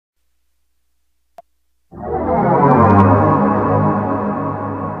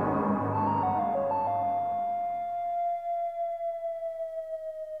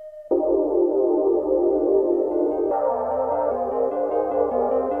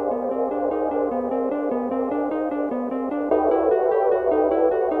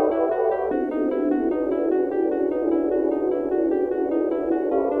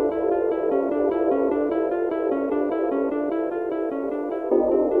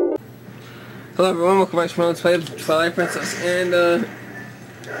Hello everyone, welcome back to my Let's Play of Twilight Princess, and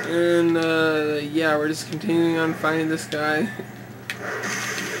yeah, we're just continuing on finding this guy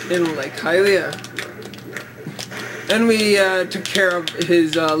in Lake Hylia. And we took care of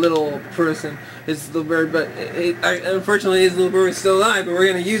his little person, his little bird, but unfortunately his little bird is still alive, but we're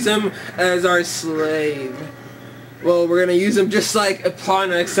going to use him as our slave. Well, we're going to use him just like a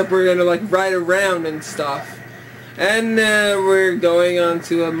pawn, except we're going to like ride around and stuff. And we're going on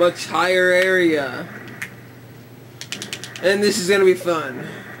to a much higher area. And this is going to be fun.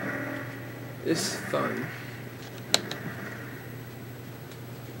 This is fun.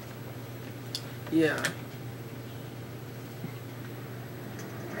 Yeah.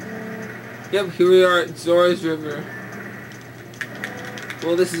 Yep, here we are at Zoras River.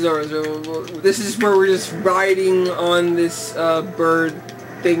 Well, this is Zoras River. Well, this is where we're just riding on this bird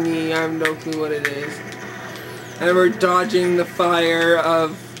thingy. I have no clue what it is. And we're dodging the fire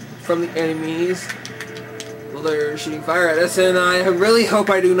from the enemies. Well, they're shooting fire at us, and I really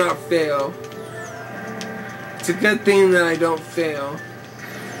hope I do not fail. It's a good thing that I don't fail.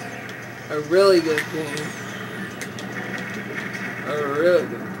 A really good thing. A really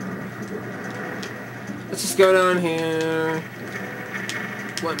good thing. Let's just go down here.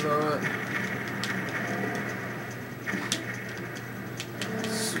 Whatnot.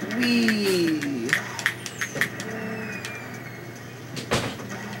 Sweet.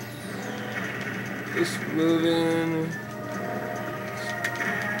 Just moving,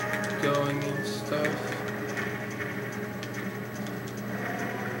 going and stuff.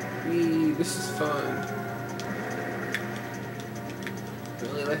 This is fun.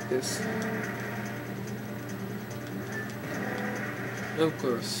 Really like this. Of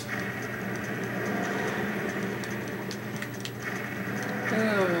course.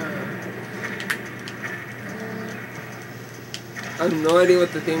 I have no idea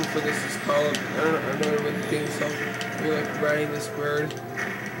what the thing for this is called. I don't know what the thing is called. We're like riding this bird.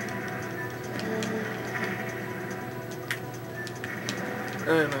 I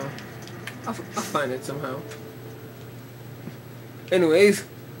don't know. I'll find it somehow. Anyways.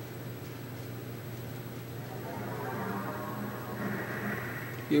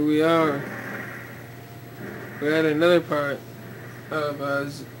 Here we are. We're at another part of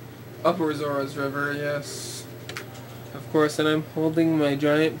Upper Zoras River, yes. Of course, and I'm holding my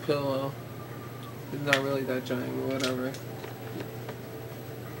giant pillow. It's not really that giant, but whatever.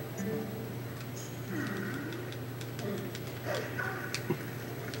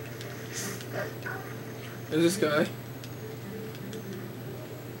 There's this guy.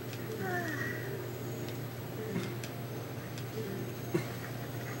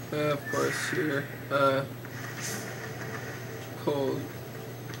 Of course, here. Cold.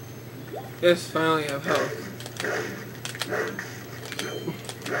 Yes, finally I have health.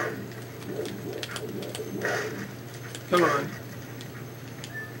 Come on.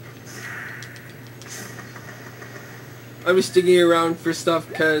 I'm just sticking around for stuff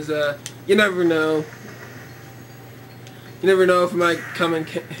because you never know. You never know if it might come in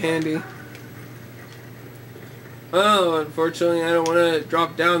handy. Oh, unfortunately I don't want to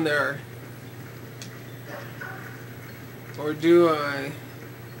drop down there. Or do I?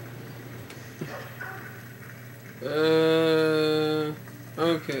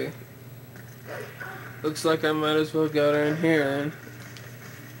 Okay. Looks like I might as well go down here then.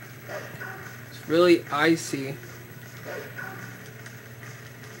 It's really icy.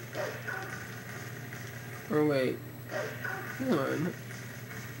 Or wait. Hang on.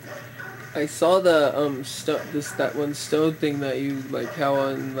 I saw the that one stone thing that you like how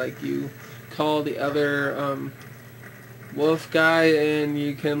on like you call the other wolf guy and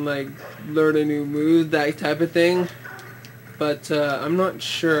you can like learn a new move, that type of thing, but I'm not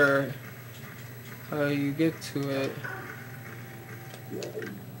sure how you get to it,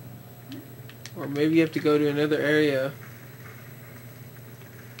 or maybe you have to go to another area.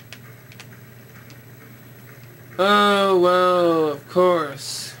 Oh well, of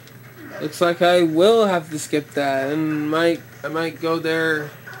course. Looks like I will have to skip that, and I might go there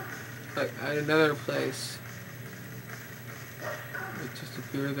like at another place. Just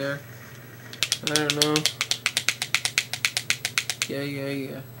appear there. I don't know.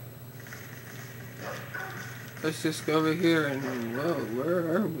 Yeah. Let's just go over here and whoa,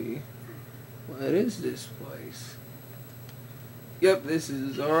 where are we? What is this place? Yep, this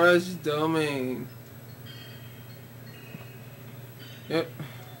is Zoras Domain. Yep.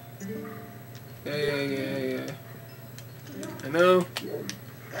 Yeah. I know.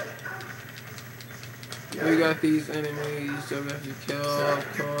 We got these enemies that we have to kill, of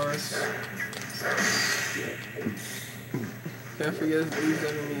course. Can't forget these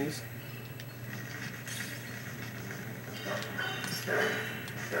enemies.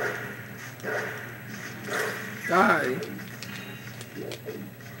 Die.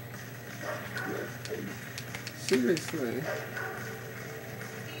 Seriously.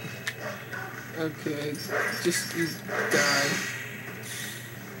 Okay, just you die.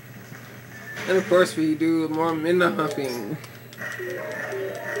 And of course we do more midnight hopping.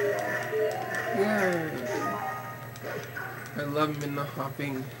 Yeah. I love midnight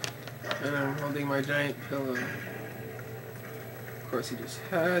hopping. And I'm holding my giant pillow. Of course he just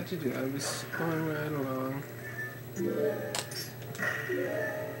had to do that. I was going right along.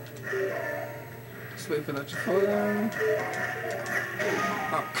 Just wait for that to fall down.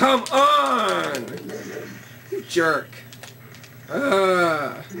 Oh, come on! You jerk.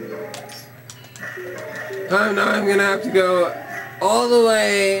 Now I'm gonna have to go all the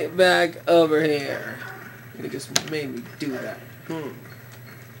way back over here. You just made me do that. I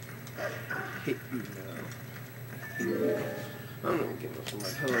hate you now. I'm gonna give up my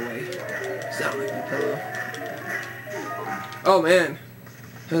pillow away. Sound like my pillow. Oh man.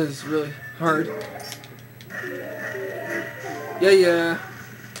 That is really hard. Yeah.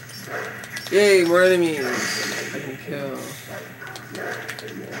 Yay, more enemies I can kill.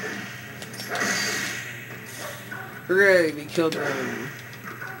 Hooray, we killed them.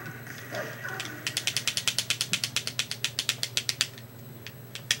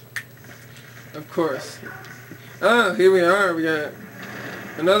 Of course. Ah, here we are. We got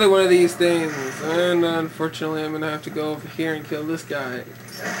another one of these things. And unfortunately, I'm going to have to go over here and kill this guy.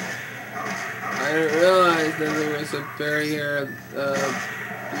 I didn't realize that there was a barrier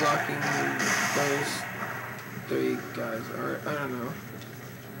blocking those 3 guys. Or, I don't know.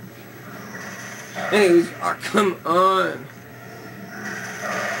 Anyways, oh, come on.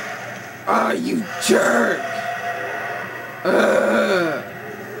 Ah, you jerk.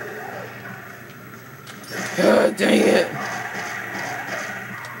 God dang it.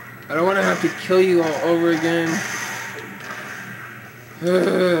 I don't want to have to kill you all over again.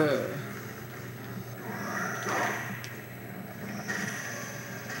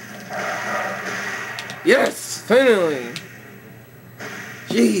 Yes, finally.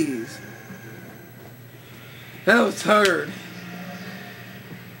 Jeez. That was hard.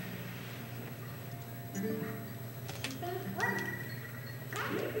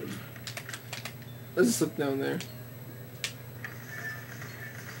 Let's slip down there.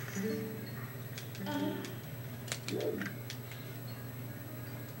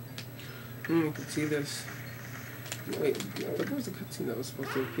 You can see this. Wait, I thought there was a cutscene that was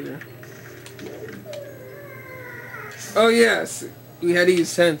supposed to appear. Oh yes, we had to use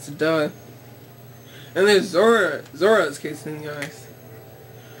sense, duh. And there's Zora's case in the ice.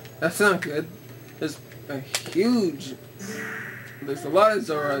 That's not good. There's a lot of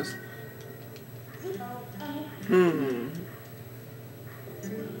Zoras.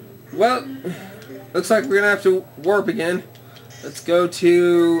 Well, looks like we're gonna have to warp again. Let's go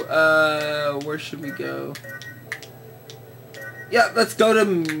to, where should we go? Yeah, let's go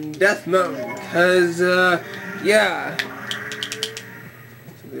to Death Mountain, because, yeah.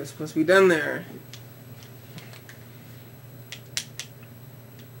 Something's supposed to be done there.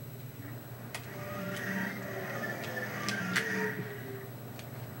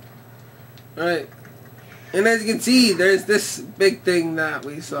 Alright. And as you can see, there's this big thing that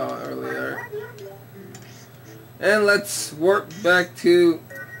we saw earlier. And let's warp back to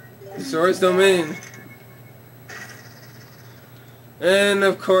Zoras Domain. And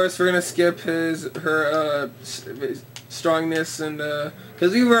of course we're gonna skip her strongness and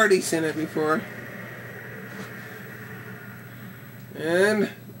because we've already seen it before. And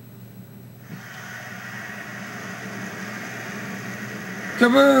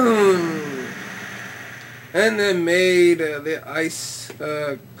kaboom! And then made the ice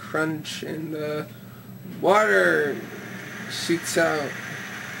crunch and water shoots out.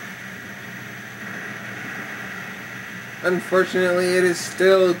 Unfortunately, it is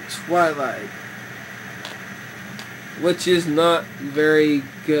still Twilight, which is not very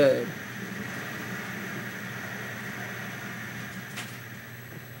good.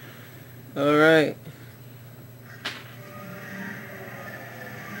 Alright.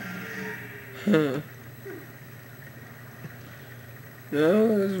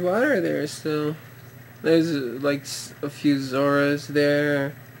 No, there's water there still. There's like a few Zoras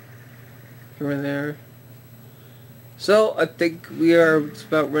there. Here and there. So, I think we are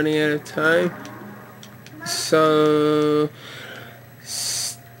about running out of time. So,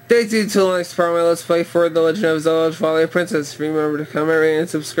 stay tuned till the next part of my Let's Play for The Legend of Zelda Twilight Princess. Remember to comment, rate, and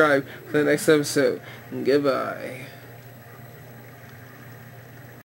subscribe for the next episode. Goodbye.